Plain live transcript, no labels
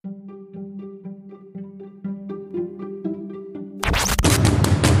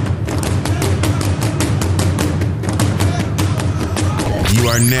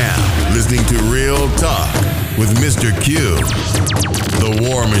are now listening to Real Talk with Mr. Q, the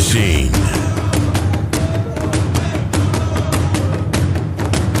War Machine.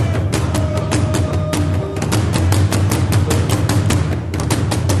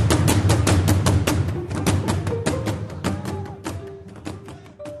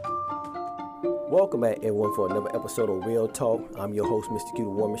 Welcome back, everyone, for another episode of Real Talk. I'm your host, Mr. Q, the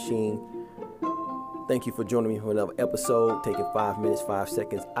War Machine. Thank you for joining me for another episode, taking 5 minutes, 5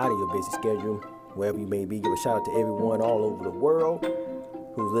 seconds out of your busy schedule, wherever you may be. Give a shout out to everyone all over the world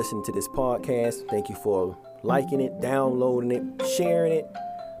who's listening to this podcast. Thank you for liking it, downloading it, sharing it,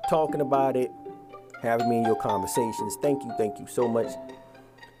 talking about it, having me in your conversations. Thank you so much.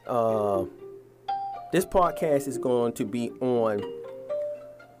 This podcast is going to be on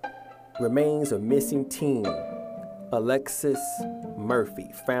remains of missing teen Alexis Murphy,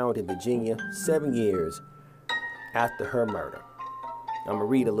 found in Virginia 7 years after her murder. I'm going to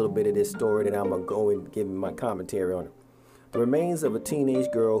read a little bit of this story, then I'm going to go and give my commentary on it. The remains of a teenage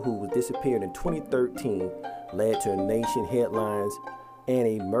girl who was disappeared in 2013 led to nation headlines, and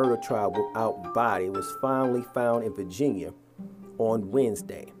a murder trial without body was finally found in Virginia on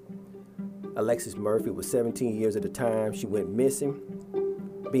Wednesday. Alexis Murphy was 17 years at the time she went missing,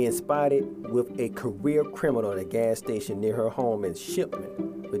 being spotted with a career criminal at a gas station near her home in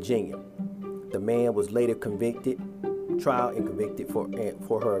Shipman, Virginia. The man was later tried and convicted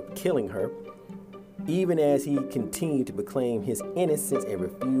for her killing her, even as he continued to proclaim his innocence and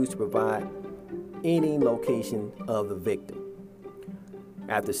refused to provide any location of the victim.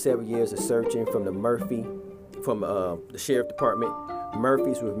 After several years of searching from the sheriff department,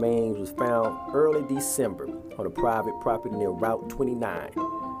 Murphy's remains was found early December on a private property near Route 29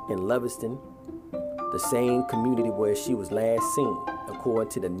 in Loviston, the same community where she was last seen, according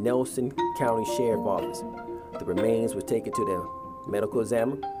to the Nelson County Sheriff's Office. The remains were taken to the medical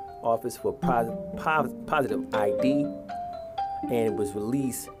examiner office for positive ID, and it was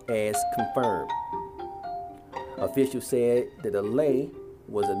released as confirmed. Officials said the delay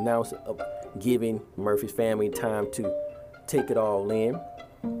was announced of giving Murphy's family time to take it all in.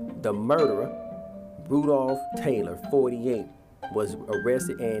 The murderer, Rudolph Taylor, 48, was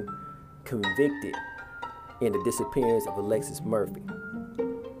arrested and convicted in the disappearance of Alexis Murphy.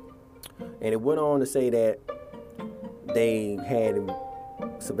 And it went on to say that they had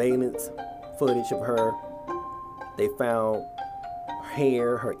surveillance footage of her. They found her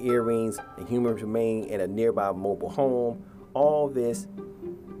hair, her earrings, and human remains in a nearby mobile home. All this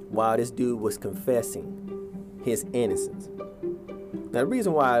while this dude was confessing his innocence. Now, the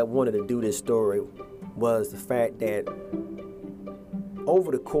reason why I wanted to do this story was the fact that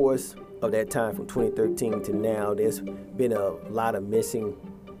over the course of that time from 2013 to now, there's been a lot of missing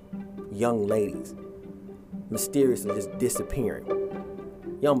young ladies mysteriously just disappearing.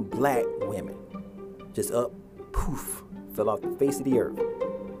 Young black women just up, poof, fell off the face of the earth,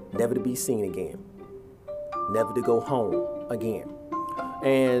 never to be seen again, never to go home again.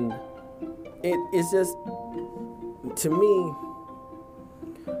 And it's just, to me,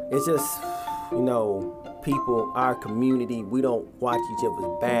 it's just, people, our community, we don't watch each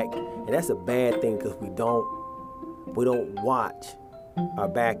other's back, and that's a bad thing because we don't watch our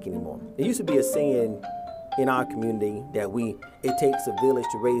back anymore. There used to be a saying in our community that it takes a village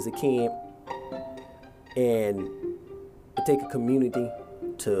to raise a kid, and it takes a community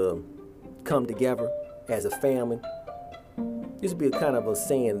to come together as a family. Used to be a kind of a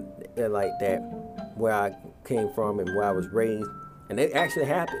saying like that where I came from and where I was raised, and it actually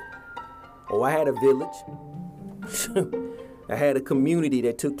happened. Oh, I had a village. I had a community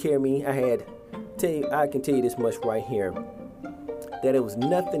that took care of me. I can tell you this much right here, that it was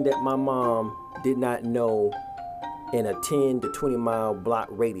nothing that my mom did not know in a 10 to 20 mile block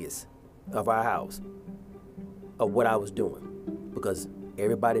radius of our house of what I was doing, because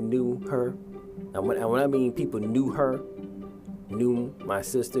everybody knew her. And when I mean people knew her, knew my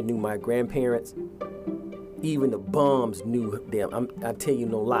sister, knew my grandparents, even the bums knew them. I tell you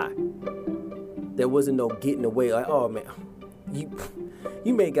no lie. There wasn't no getting away. Like, oh man,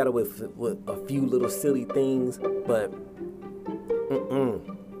 you may got away with a few little silly things, but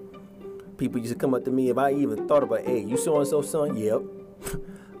people used to come up to me if I even thought about, hey, you so-and-so son? Yep.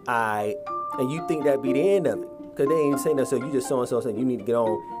 And you think that'd be the end of it, because they ain't saying that, so you just so-and-so son, you need to get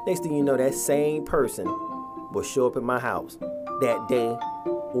on. Next thing you know, that same person will show up at my house that day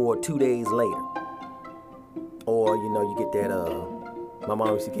or 2 days later. Or, you get that, my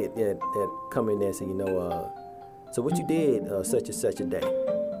mom used to get that come in there and say, so what you did such and such a day?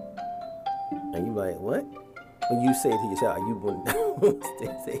 And you like, what? when you say to yourself, you wouldn't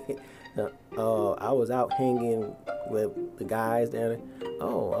say, I was out hanging with the guys down there.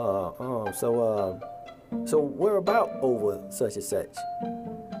 So we're about over such and such.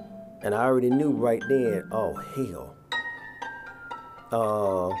 And I already knew right then, oh, hell.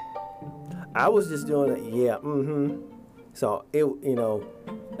 I was just doing it, yeah, So,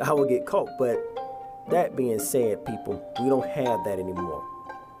 I would get caught. But that being said, people, we don't have that anymore.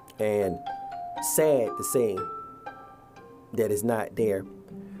 And sad to say that it's not there.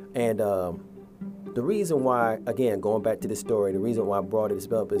 And the reason why, again, going back to this story, the reason why I brought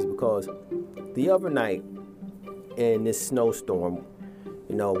this up is because the other night in this snowstorm,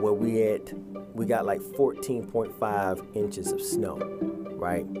 where we got like 14.5 inches of snow,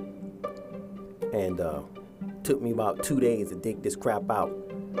 right? And took me about 2 days to dig this crap out.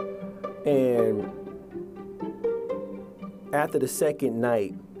 And after the second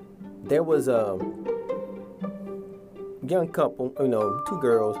night, there was a young couple, 2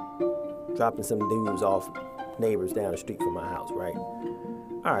 girls dropping some dudes off, neighbors down the street from my house, right?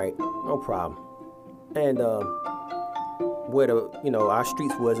 All right, no problem. And where our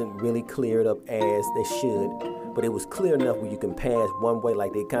streets wasn't really cleared up as they should, but it was clear enough where you can pass one way.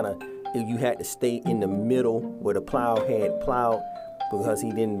 Like you had to stay in the middle where the plow had plowed, because he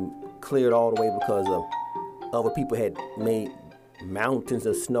didn't clear it all the way because of other people had made mountains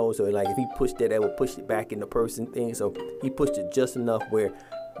of snow. So like if he pushed it, that would push it back in the person thing. So he pushed it just enough where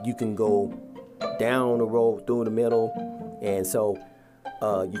you can go down the road through the middle, and so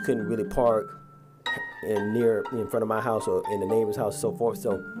you couldn't really park in front of my house or in the neighbor's house, so forth.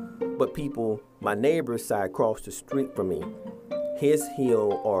 So, but my neighbor's side across the street from me, his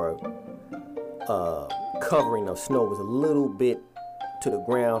hill or covering of snow was a little bit to the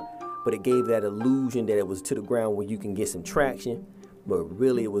ground, but it gave that illusion that it was to the ground where you can get some traction. But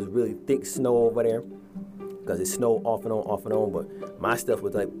really, it was really thick snow over there, because it snowed off and on. But my stuff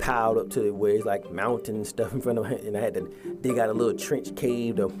was like piled up to where it's like mountain stuff in front of me, and I had to dig out a little trench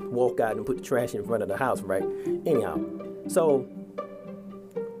cave to walk out and put the trash in front of the house, right? Anyhow, so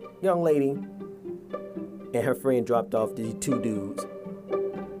young lady and her friend dropped off these 2 dudes,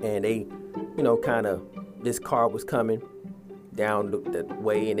 and they, this car was coming down the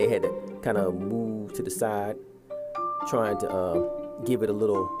way, and they had to kind of move to the side, trying to give it a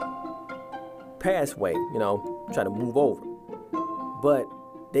little passway, try to move over. But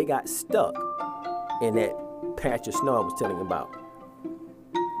they got stuck in that patch of snow I was telling you about,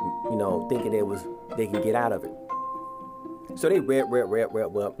 thinking they can get out of it. So they rev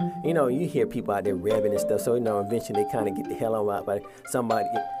up. You hear people out there revving and stuff. So, eventually they kind of get the hell on out. But somebody,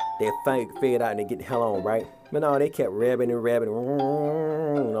 they fade out and they get the hell on, right? But no, they kept revving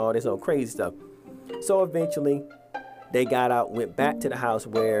and all this old crazy stuff. So eventually they got out, went back to the house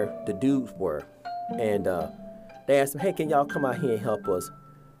where the dudes were. And they asked them, hey, can y'all come out here and help us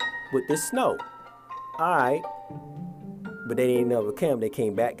with this snow? All right. But they didn't never come. They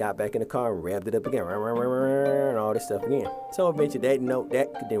came back, got back in the car, and revved it up again, and all this stuff again. So eventually that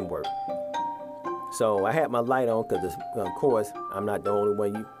didn't work. So I had my light on because, of course, I'm not the only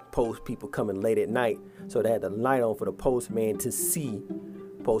one. You post people coming late at night. So they had the light on for the postman to see,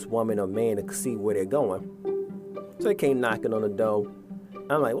 postwoman or man to see where they're going. So they came knocking on the door.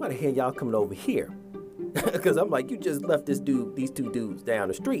 I'm like, why the hell y'all coming over here? Because I'm like, you just left these 2 dudes down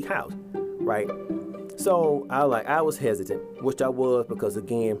the street house, right? So I was hesitant, which I was, because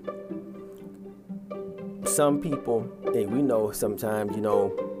again, some people, and we know sometimes,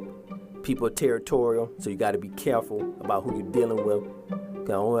 people are territorial, so you got to be careful about who you're dealing with.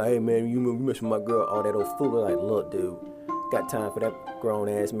 Cause hey man, you mess with my girl, all that old fool. Like, look, dude, got time for that grown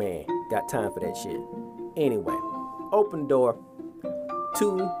ass man. Got time for that shit. Anyway, open door.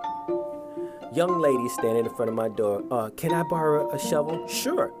 2 young ladies standing in front of my door. Can I borrow a shovel?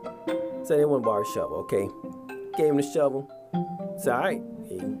 Sure. So they want to borrow a shovel, okay? Gave them the shovel. So, all right,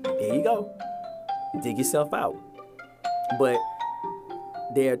 here you go. Dig yourself out. But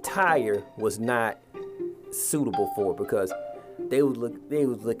their attire was not suitable for it, because they was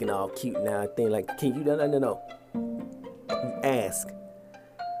looking all cute now, thing like, can you? No. You ask.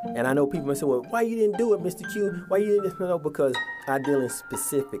 And I know people may say, well, why you didn't do it, Mr. Q? Why you didn't? No, because I deal in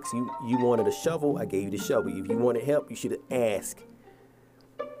specifics. You wanted a shovel, I gave you the shovel. If you wanted help, you should have asked.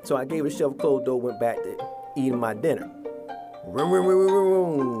 So I gave her the shovel, closed door, went back to eating my dinner. You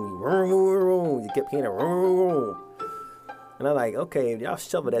kept hearing it. And I'm like, okay, if y'all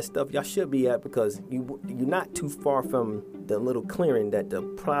shovel that stuff, y'all should be at, because you're not too far from the little clearing that the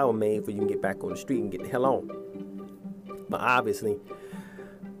plow made for you to get back on the street and get the hell on. But obviously,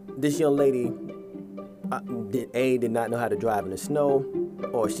 this young lady did not know how to drive in the snow,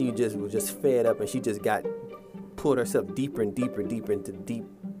 or she was just fed up and she just got pulled herself deeper and deeper and deeper into deep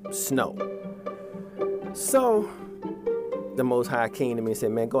snow. So the Most High came to me and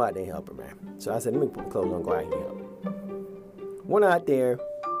said, man, go out there and help her, man. So I said, let me put my clothes on, go out here and help her. Went out there,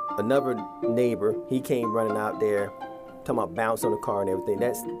 another neighbor, he came running out there, talking about bounce on the car and everything.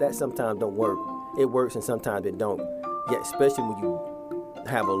 That sometimes don't work. It works and sometimes it don't. Yeah, especially when you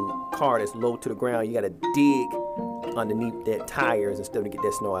have a car that's low to the ground, you got to dig underneath that tires and stuff to get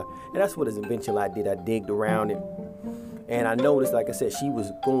that snow out. And that's what eventually I did. I digged around it. And I noticed, like I said, she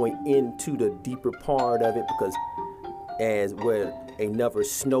was going into the deeper part of it because as where another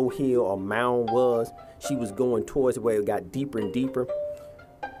snow hill or mound was, she was going towards where it got deeper and deeper,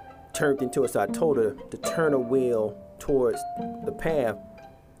 turned into it. So I told her to turn her wheel towards the path.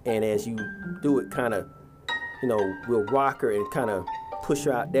 And as you do it, kind of, we'll rock her and kind of push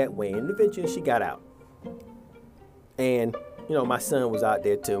her out that way. And eventually she got out. And, my son was out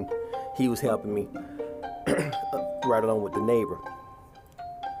there too. He was helping me right along with the neighbor.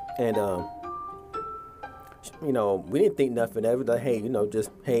 And, we didn't think nothing of it. Like,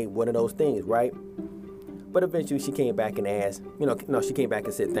 hey, one of those things, right? But eventually she came back and asked, she came back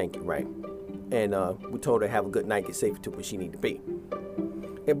and said thank you, right? And we told her have a good night, get safe to where she need to be.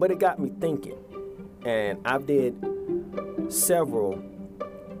 But it got me thinking. And I did several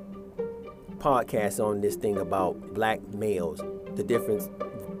podcasts on this thing about black males, the difference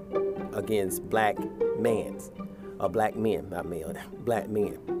against black men, not male, black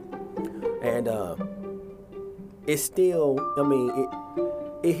men. And it's still,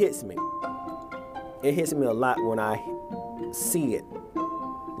 it hits me. It hits me a lot when I see it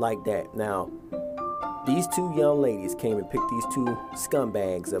like that. Now, these two young ladies came and picked these two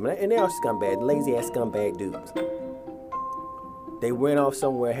scumbags up. And they are scumbags, lazy-ass scumbag dudes. They went off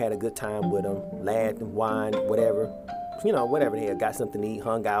somewhere, had a good time with them, laughed and whined, whatever. Whatever the hell, got something to eat,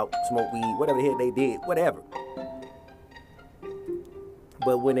 hung out, smoked weed, whatever the hell they did, whatever.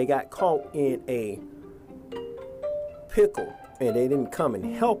 But when they got caught in a pickle and they didn't come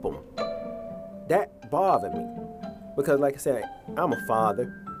and help them, that bothered me. Because like I said, I'm a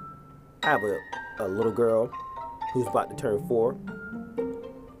father. I have a little girl who's about to turn 4.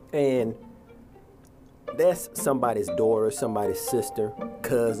 And that's somebody's daughter, somebody's sister,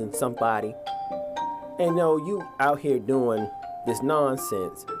 cousin, somebody. And you out here doing this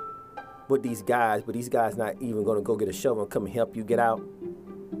nonsense with these guys, but these guys not even gonna go get a shovel and come and help you get out.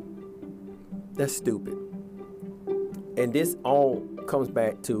 That's stupid. And this all comes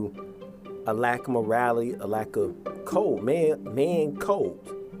back to a lack of morality, a lack of code, man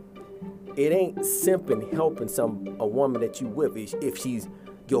codes. It ain't simping helping a woman that you with if she's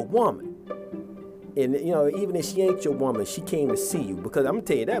your woman. And even if she ain't your woman, she came to see you. Because I'm gonna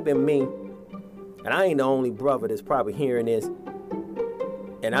tell you, that been me. And I ain't the only brother that's probably hearing this.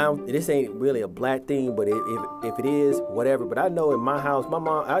 And this ain't really a black thing, but if it is, whatever. But I know in my house,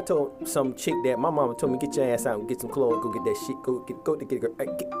 I told some chick that my mama told me, get your ass out and get some clothes, go get that shit,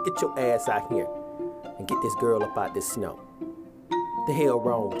 get your ass out here and get this girl up out this snow. The hell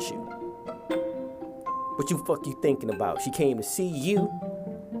wrong with you? What you thinking about? She came to see you.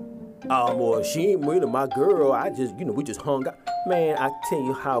 Oh, well, she ain't really my girl. I just, we just hung out. Man, I tell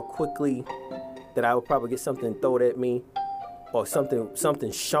you how quickly that I would probably get something thrown at me, or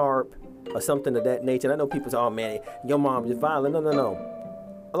something sharp, or something of that nature. And I know people say, oh man, your mom is violent. No.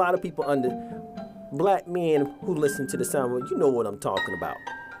 A lot of people black men who listen to the sound, you know what I'm talking about.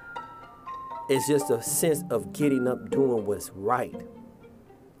 It's just a sense of getting up, doing what's right.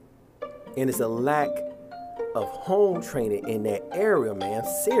 And it's a lack of home training in that area, man.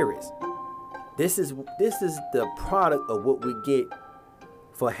 Serious. This is the product of what we get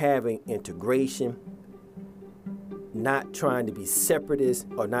for having integration, not trying to be separatist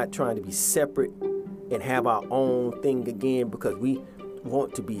or not trying to be separate and have our own thing again because we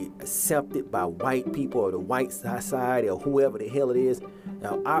want to be accepted by white people or the white society or whoever the hell it is.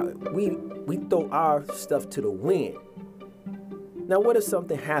 Now, we throw our stuff to the wind. Now, what if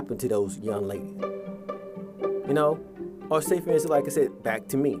something happened to those young ladies? Or say, for instance, like I said, back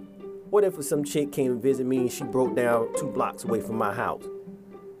to me. What if some chick came and visit me and she broke down 2 blocks away from my house?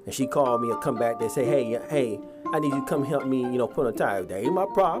 And she called me and come back there and say, hey, I need you to come help me, put on a tire. That ain't my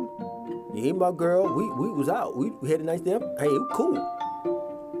problem. You ain't my girl. We was out. We had a nice day. Hey, cool.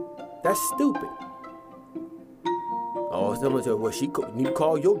 That's stupid. Oh, someone said, well, you need to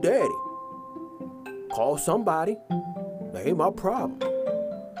call your daddy. Call somebody. That ain't my problem.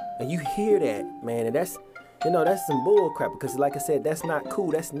 And you hear that, man, and that's some bull crap because like I said, that's not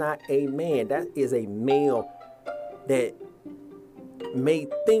cool. That's not a man. That is a male that may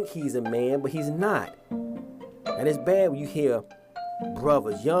think he's a man, but he's not. And it's bad when you hear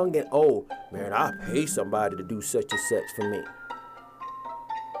brothers, young and old. Man, I pay somebody to do such and such for me.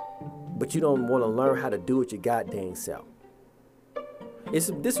 But you don't want to learn how to do it your goddamn self.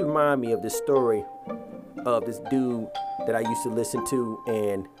 This reminds me of this story of this dude that I used to listen to,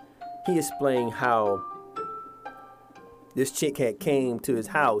 and he explained how this chick had came to his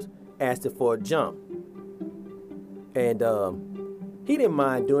house asking for a jump. And he didn't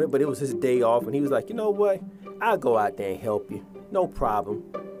mind doing it, but it was his day off, and he was like, you know what? I'll go out there and help you. No problem.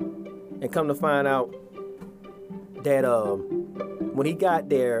 And come to find out that when he got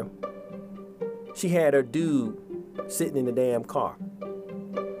there, she had her dude sitting in the damn car.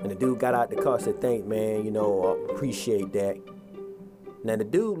 And the dude got out the car and said, thanks, man, you know, appreciate that. Now the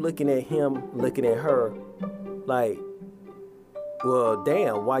dude looking at him, looking at her, like, well,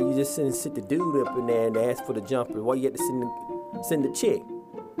 damn, why you just sit the dude up in there and ask for the jumper? Why you have to send the chick?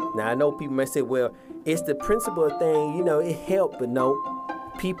 Now I know people may say, well, it's the principle thing, you know, it helped, but no,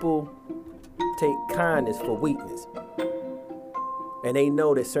 people take kindness for weakness. And they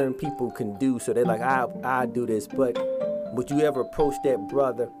know that certain people can do, so they're like, I'll do this. But would you ever approach that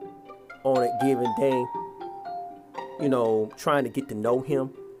brother on a given day, you know, trying to get to know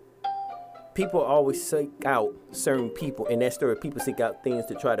him? People always seek out certain people. In that story, people seek out things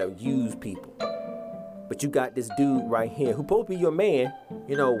to try to use people. But you got this dude right here who supposed to be your man,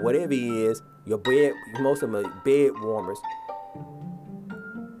 you know, whatever he is, your bed, most of them are bed warmers.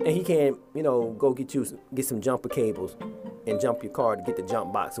 And he can, you know, go get some jumper cables and jump your car to get the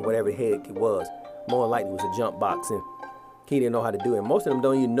jump box or whatever the heck it was. More likely it was a jump box, and he didn't know how to do it. Most of them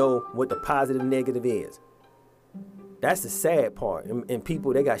don't even know what the positive and negative is. That's the sad part. And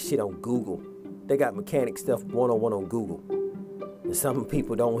people, they got shit on Google. They got mechanic stuff one-on-one on Google. And some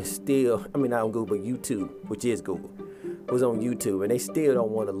people don't still, I mean, not on Google, but YouTube, which is Google, was on YouTube, and they still don't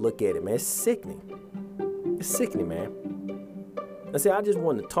want to look at it, man. It's sickening. It's sickening, man. I say, I just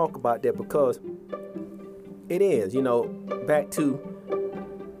wanted to talk about that because it is, you know, back to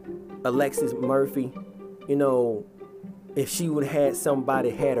Alexis Murphy, you know, if she would have had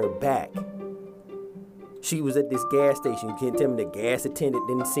somebody had her back. She was at this gas station. You can't tell me the gas attendant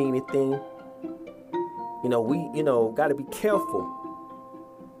didn't see anything. You know, we, you know, got to be careful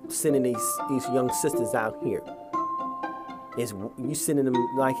sending these young sisters out here. It's you sending them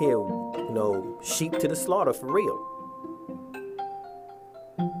like here, you know, sheep to the slaughter for real.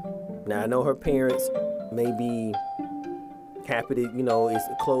 Now I know her parents may be happy to, you know, it's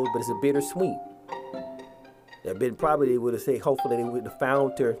closed, but it's a bittersweet. That bit probably they would have said, hopefully they would have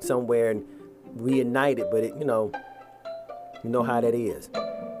found her somewhere and reunited, but it, you know how that is.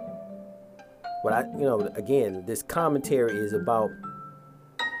 But you know, again, this commentary is about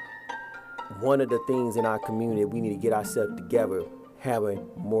one of the things in our community we need to get ourselves together, having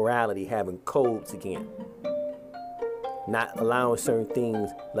morality, having codes again. Not allowing certain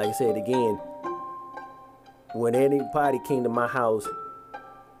things, like I said again, when anybody came to my house,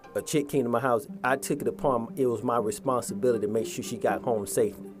 a chick came to my house, I took it upon, it was my responsibility to make sure she got home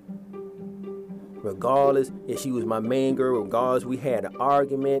safely. Regardless if she was my main girl, regardless we had an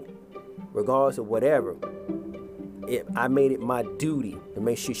argument, regardless of whatever, I made it my duty to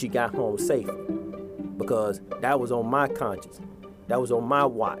make sure she got home safely, because that was on my conscience. That was on my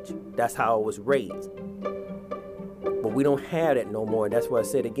watch. That's how I was raised. But we don't have that no more. And that's why I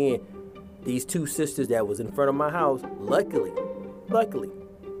said again, these two sisters that was in front of my house, luckily,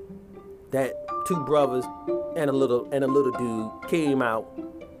 that two brothers and a little dude came out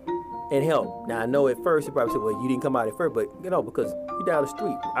and helped. Now I know at first you probably said, well, you didn't come out at first, but you know, because you're down the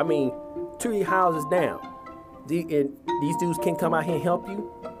street. I mean, 3 houses down. And these dudes can't come out here and help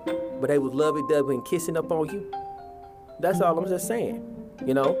you, but they was lovey-dovey and kissing up on you. That's all I'm just saying,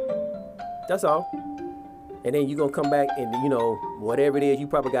 you know? That's all. And then you gonna come back and, you know, whatever it is, you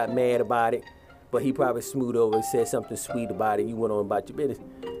probably got mad about it, but he probably smoothed over and said something sweet about it. You went on about your business.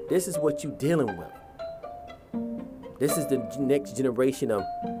 This is what you dealing with. This is the next generation of,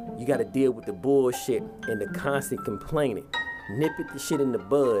 you gotta deal with the bullshit and the constant complaining. Nip it the shit in the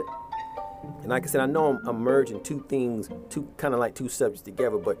bud. And like I said, I know I'm merging two things, kind of like two subjects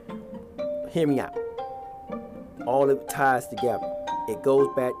together, but hear me out. All of it ties together. It goes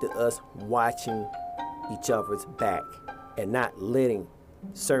back to us watching each other's back and not letting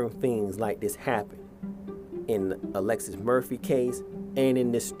certain things like this happen. In the Alexis Murphy case and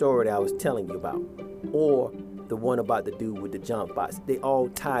in this story that I was telling you about, or the one about the dude with the jump box, they all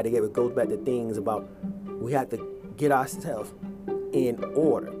tie together. It goes back to things about we have to get ourselves in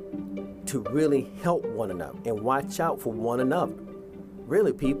order to really help one another and watch out for one another.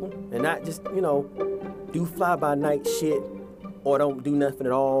 Really, people, and not just, you know, do fly-by-night shit or don't do nothing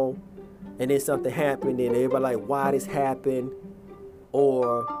at all. And then something happened and everybody like, why this happened?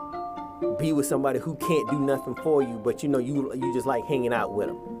 or be with somebody who can't do nothing for you, but you just like hanging out with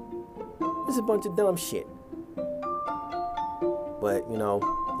them. It's a bunch of dumb shit. But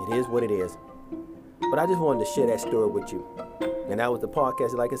it is what it is. But I just wanted to share that story with you. And that was the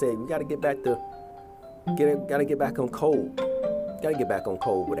podcast. Like I said, we gotta get back on code. Gotta get back on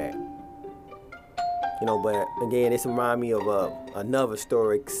code with that. But again, this reminds me of another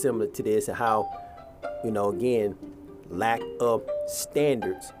story similar to this, and how, again, lack of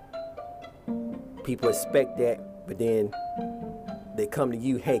standards. People expect that, but then they come to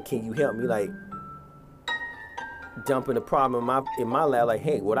you, hey, can you help me? Like, jumping the problem in my lap, like,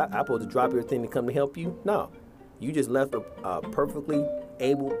 hey, what I supposed to drop everything to come to help you? No, you just left a perfectly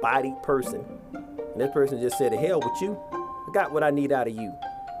able-bodied person, and this person just said, to hell with you. I got what I need out of you.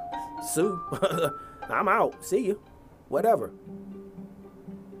 Sue, I'm out. See you. Whatever.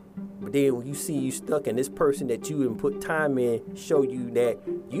 But then when you see you stuck, and this person that you didn't put time in show you that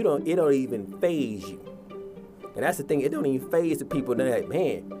it don't even faze you. And that's the thing, it don't even faze the people that, like,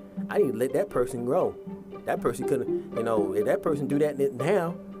 man, I need to let that person grow. That person couldn't, if that person do that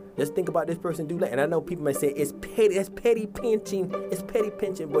now, just think about this person do that. And I know people may say it's petty pinching,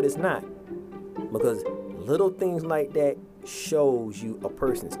 but it's not. Because little things like that shows you a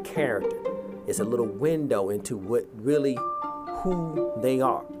person's character. It's a little window into who they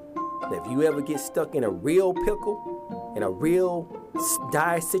are. Now, if you ever get stuck in a real pickle, in a real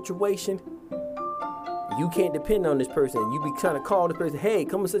dire situation, you can't depend on this person. You be trying to call this person, hey,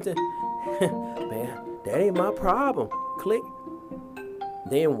 come and such a, man, that ain't my problem. Click.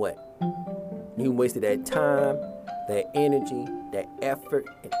 Then what? You wasted that time, that energy, that effort,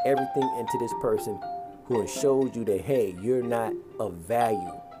 and everything into this person who showed you that, hey, you're not of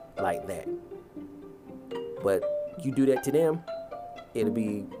value like that. But you do that to them, it'll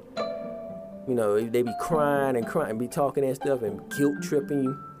be, they be crying and be talking and stuff and guilt tripping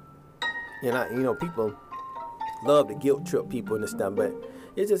you. And people love to guilt trip people and stuff, but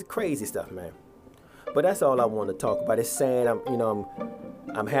it's just crazy stuff, man. But that's all I want to talk about. It's sad.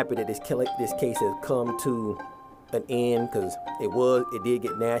 I'm happy that this case has come to an end, because it did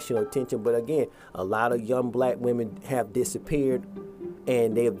get national attention. But again, a lot of young black women have disappeared,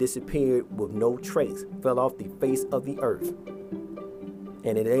 and they have disappeared with no trace, fell off the face of the earth.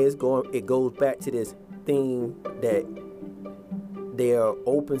 And it goes back to this thing that they are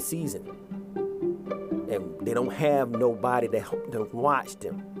open season, and they don't have nobody to watch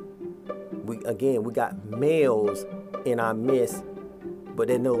them. We got males in our midst, but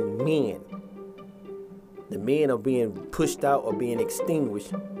there are no men. The men are being pushed out or being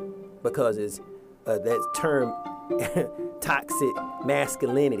extinguished because it's that term toxic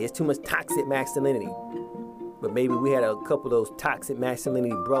masculinity. It's too much toxic masculinity. But maybe we had a couple of those toxic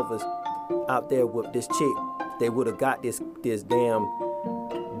masculinity brothers out there with this chick. They would have got this damn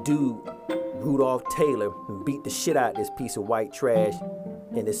dude, Rudolph Taylor, and beat the shit out of this piece of white trash,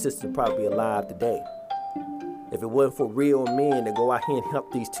 and his sister probably be alive today. If it wasn't for real men to go out here and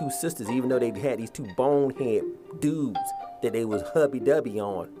help these two sisters, even though they had these two bonehead dudes that they was hubby-dubby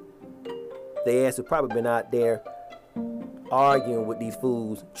on, their ass would probably been out there arguing with these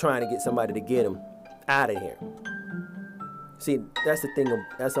fools, trying to get somebody to get them out of here. See, that's the thing.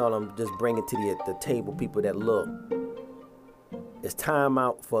 That's all I'm just bringing to the table, people that look. It's time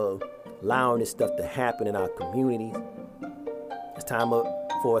out for allowing this stuff to happen in our communities. It's time up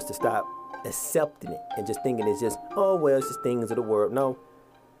for us to stop accepting it and just thinking it's just, oh, well, it's just things of the world. No.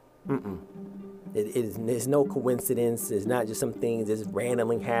 There's no coincidence. It's not just some things that just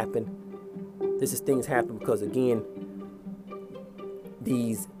randomly happen. This is things happen because, again,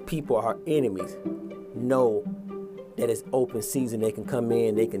 these people are enemies. Know that it's open season. They can come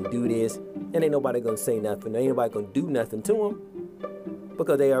in, they can do this, and ain't nobody gonna say nothing. Ain't nobody gonna do nothing to them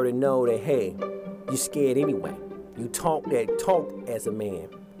because they already know that, hey, you're scared anyway. You talk as a man,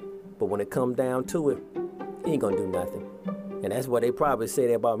 but when it come down to it, you ain't gonna do nothing. And that's what they probably say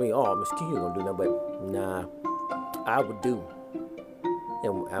that about me. Oh, Miss Q, you ain't gonna do nothing. But nah, I would do.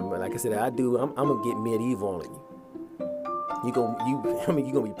 And like I said, I do. I'm gonna get medieval on you. You're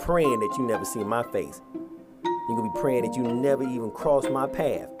gonna be praying that you never see my face. You're gonna be praying that you never even cross my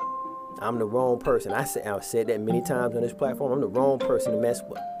path. I'm the wrong person. I've said that many times on this platform. I'm the wrong person to mess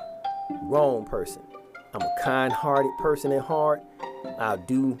with. Wrong person. I'm a kind-hearted person at heart. I'll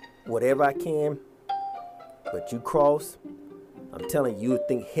do whatever I can. But you cross, I'm telling you, you'd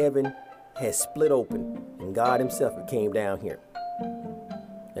think heaven has split open and God himself came down here.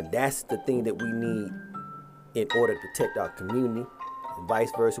 And that's the thing that we need in order to protect our community, and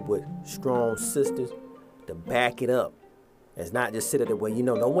vice versa, with strong sisters to back it up. It's not just sit there, well,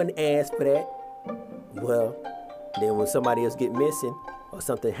 no one asked for that. Well, Then when somebody else get missing or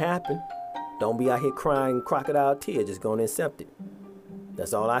something happen, don't be out here crying crocodile tears. Just go and accept it.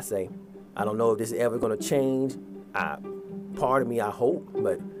 That's all I say. I don't know if this is ever gonna change. Part of me, I hope,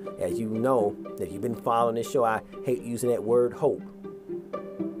 but as you know, if you've been following this show, I hate using that word hope,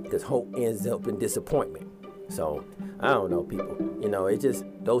 because hope ends up in disappointment. So I don't know, people. You know, it just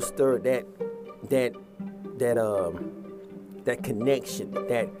those stir that connection,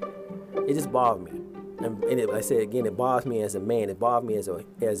 that it just bothers me. And it, like I said again, it bothers me as a man. It bothers me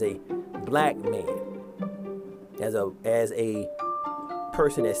as a black man, as a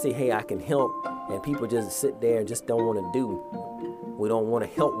person that say, hey, I can help, and people just sit there and just don't want to do. We don't want to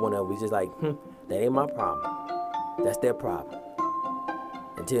help one another. We just like, that ain't my problem. That's their problem.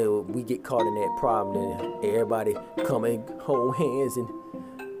 Until we get caught in that problem, then everybody come and hold hands and,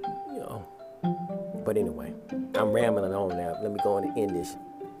 you know. But anyway, I'm rambling on now. Let me go on and end this.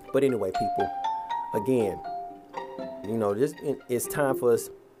 But anyway, people, again, you know, it's time for us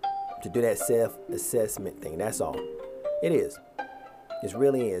to do that self-assessment thing. That's all. It is. It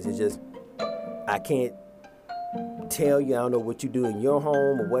really is. It's just, I can't tell you, I don't know what you do in your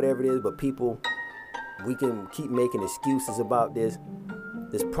home or whatever it is, but people, we can keep making excuses about this.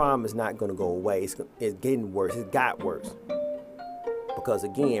 This problem is not going to go away. It's getting worse. It got worse. Because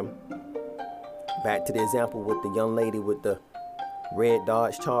again, back to the example with the young lady with the red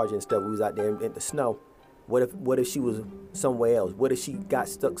Dodge Charger and stuff, who was out there in the snow. What if she was somewhere else? What if she got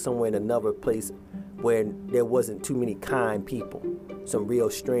stuck somewhere in another place where there wasn't too many kind people? Some real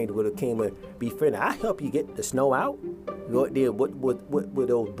strangers would have came and be friendly. I help you get the snow out. What would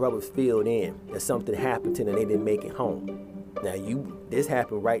those brothers feel then if something happened to them and they didn't make it home? Now this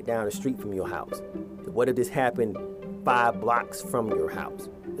happened right down the street from your house. What if this happened 5 blocks from your house?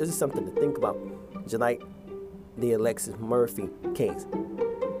 This is something to think about. Just like the Alexis Murphy case.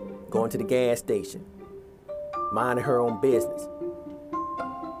 Going to the gas station, minding her own business.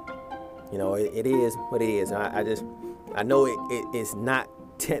 You know, it is what it is. I know it's not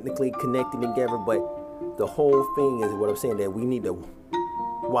technically connected together, but the whole thing is what I'm saying, that we need to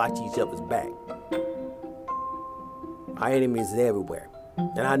watch each other's back. Our enemies is everywhere.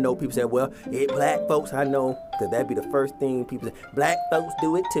 And I know people say, well, it's black folks. I know, because that'd be the first thing people say. Black folks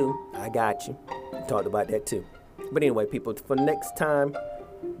do it too. I got you. We talked about that too. But anyway, people, for next time,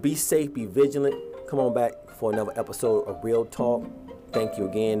 be safe, be vigilant. Come on back for another episode of Real Talk. Thank you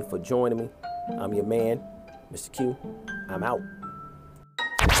again for joining me. I'm your man, Mr. Q. I'm out.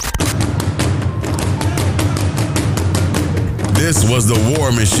 This was The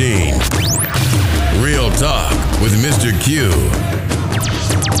War Machine. Real Talk with Mr. Q.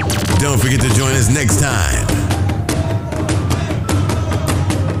 Don't forget to join us next time.